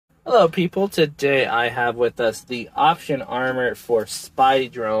Hello people, today I have with us the option armor for Spy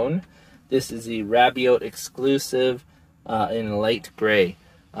Drone. This is the Rabiot exclusive in light gray.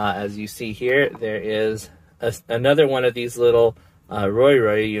 As you see here, there is another one of these little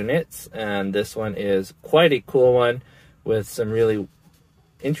Roy units, and this one is quite a cool one with some really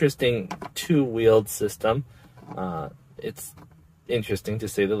interesting two-wheeled system. It's interesting to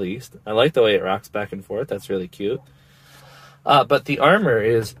say the least. I like the way it rocks back and forth, that's really cute. But the armor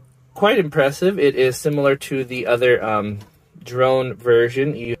is quite impressive. It is similar to the other drone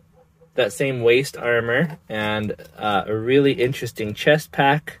version. You that same waist armor and a really interesting chest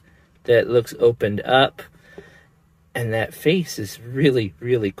pack that looks opened up, and that face is really,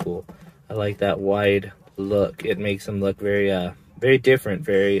 really cool. I like that wide look. It makes him look very, very different,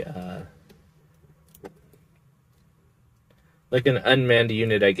 very like an unmanned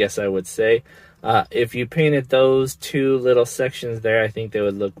unit, I guess I would say. If you painted those two little sections there, I think they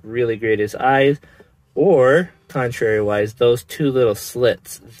would look really great as eyes. Or, contrary-wise, those two little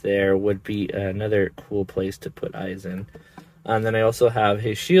slits there would be another cool place to put eyes in. And then I also have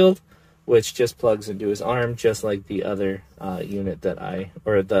his shield, which just plugs into his arm, just like the other unit that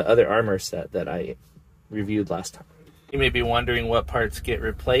the other armor set that I reviewed last time. You may be wondering what parts get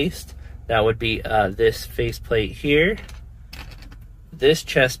replaced. That would be this faceplate here, this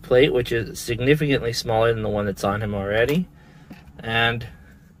chest plate, which is significantly smaller than the one that's on him already, and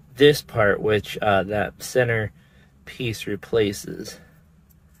this part, which that center piece replaces.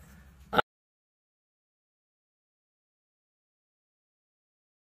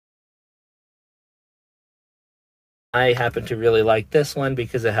 I happen to really like this one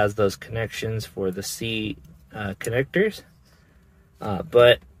because it has those connections for the C connectors,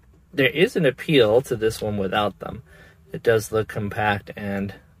 but there is an appeal to this one without them. It does look compact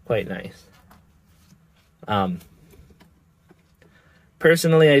and quite nice.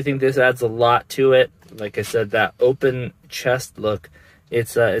 Personally, I think this adds a lot to it. Like I said, that open chest look,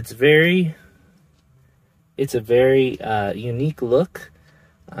 it's a very unique look.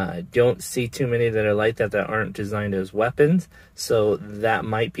 I don't see too many that are like that aren't designed as weapons, so that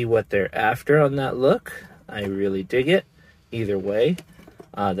might be what they're after on that look. I really dig it either way.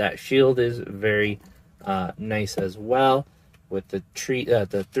 That shield is very nice as well, with the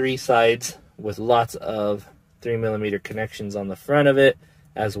three sides with lots of 3mm connections on the front of it,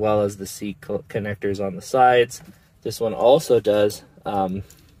 as well as the C connectors on the sides. This one also does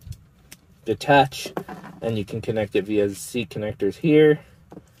detach, and you can connect it via C connectors here,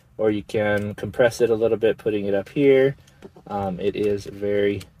 or you can compress it a little bit, putting it up here. It is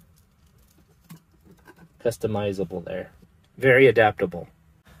very customizable there, very adaptable.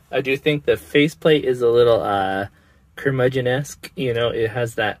 I do think the faceplate is a little curmudgeon-esque. You know, it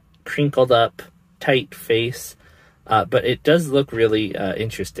has that crinkled up, tight face, but it does look really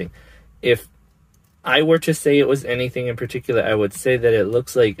interesting. If I were to say it was anything in particular, I would say that it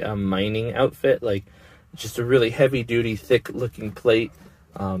looks like a mining outfit, like just a really heavy-duty, thick-looking plate,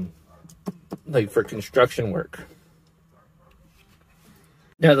 like for construction work.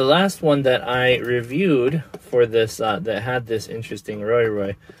 Now, the last one that I reviewed for this, that had this interesting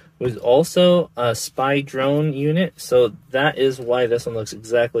Roy, was also a Spy Drone unit. So that is why this one looks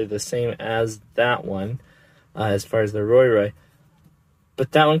exactly the same as that one, as far as the Roy.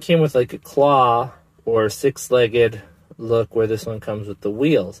 But that one came with like a claw or six-legged look, where this one comes with the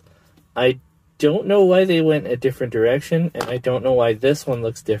wheels. I don't know why they went a different direction, and I don't know why this one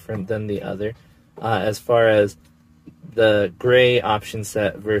looks different than the other, as far as the gray option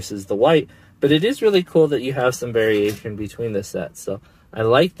set versus the white. But it is really cool that you have some variation between the sets. So I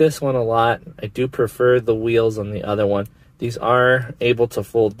like this one a lot. I do prefer the wheels on the other one. These are able to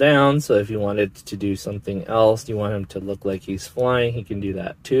fold down, so if you wanted to do something else, you want him to look like he's flying, he can do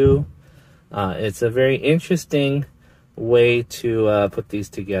that too. It's a very interesting way to put these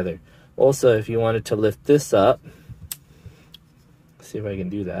together. Also, if you wanted to lift this up, see if I can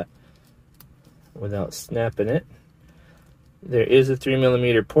do that without snapping it. There is a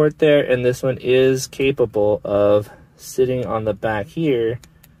 3mm port there, and this one is capable of sitting on the back here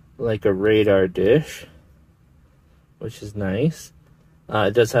like a radar dish, which is nice.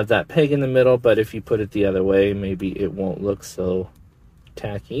 It does have that peg in the middle, but if you put it the other way, maybe it won't look so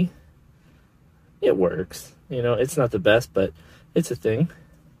tacky. It works. You know, it's not the best, but it's a thing.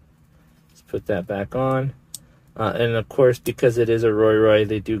 Let's put that back on. And of course, because it is a Roy,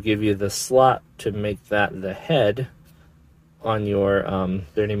 they do give you the slot to make that the head on your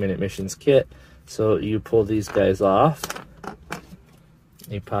 30-minute missions kit. So you pull these guys off,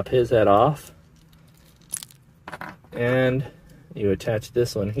 you pop his head off, and you attach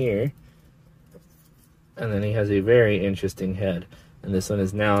this one here, and then he has a very interesting head. and this one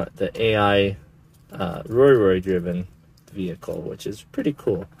is now the AI Roy driven vehicle, which is pretty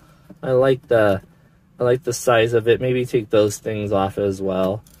cool. I like the size of it. Maybe take those things off as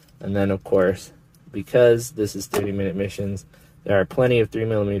well. And then of course, because this is 30-minute missions, there are plenty of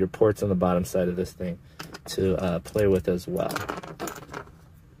 3mm ports on the bottom side of this thing to play with as well.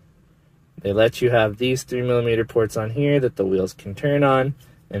 They let you have these 3mm ports on here that the wheels can turn on,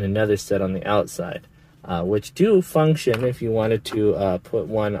 and another set on the outside, which do function if you wanted to put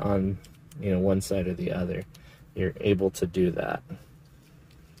one on, one side or the other. You're able to do that.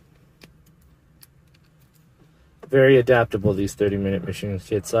 Very adaptable, these 30-minute mission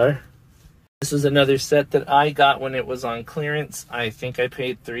kits are. This is another set that I got when it was on clearance. I think I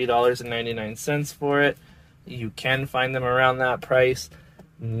paid $3.99 for it. You can find them around that price.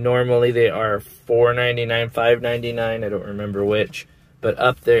 Normally they are $4.99, $5.99, I don't remember which, but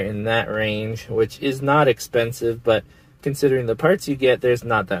up there in that range, which is not expensive, but considering the parts you get, there's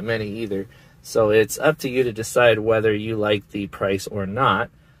not that many either. So it's up to you to decide whether you like the price or not.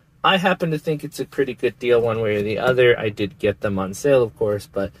 I happen to think it's a pretty good deal one way or the other. I did get them on sale, of course,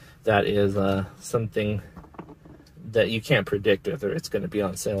 but that is something that you can't predict whether it's going to be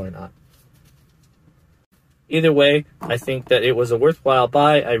on sale or not. Either way, I think that it was a worthwhile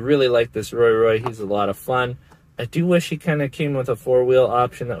buy. I really like this Roy. He's a lot of fun. I do wish he kind of came with a 4-wheel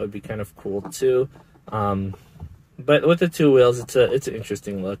option. That would be kind of cool too. But with the 2 wheels, it's an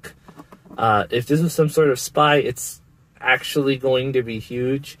interesting look. If this was some sort of spy, it's actually going to be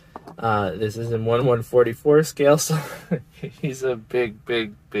huge. This is in 1/144 scale, so he's a big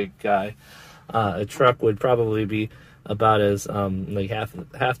guy. A truck would probably be about as like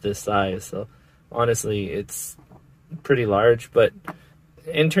half this size. So honestly, it's pretty large. But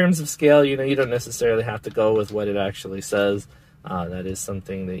in terms of scale, you don't necessarily have to go with what it actually says. That is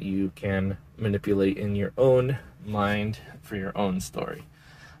something that you can manipulate in your own mind for your own story.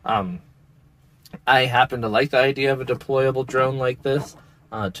 I happen to like the idea of a deployable drone like this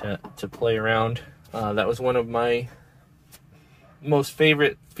to play around. That was one of my most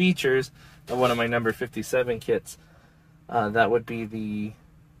favorite features of one of my number 57 kits. That would be the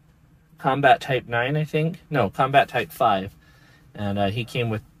Combat Type 9, I think. No, Combat Type 5. And he came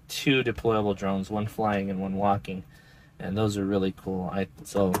with 2 deployable drones, one flying and one walking. And those are really cool.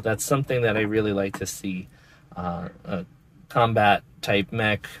 So that's something that I really like to see. A combat type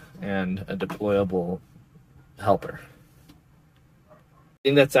mech and a deployable helper. I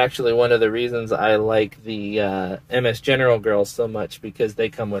think that's actually one of the reasons I like the MS General girls so much, because they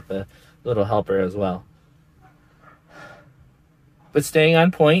come with a little helper as well. But staying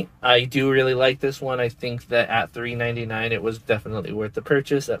on point, I do really like this one. I think that at $3.99 it was definitely worth the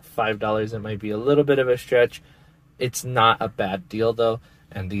purchase. At $5 it might be a little bit of a stretch. It's not a bad deal though.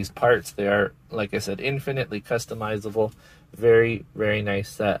 And these parts, they are, like I said, infinitely customizable. Very, very nice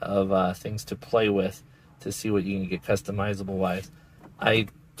set of things to play with to see what you can get customizable wise. I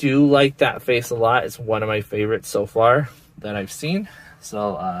do like that face a lot. It's one of my favorites so far that I've seen.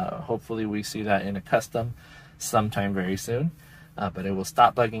 So hopefully we see that in a custom sometime very soon. But I will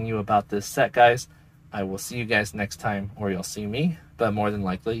stop bugging you about this set, guys. I will see you guys next time, or you'll see me, but more than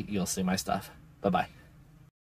likely you'll see my stuff. Bye-bye.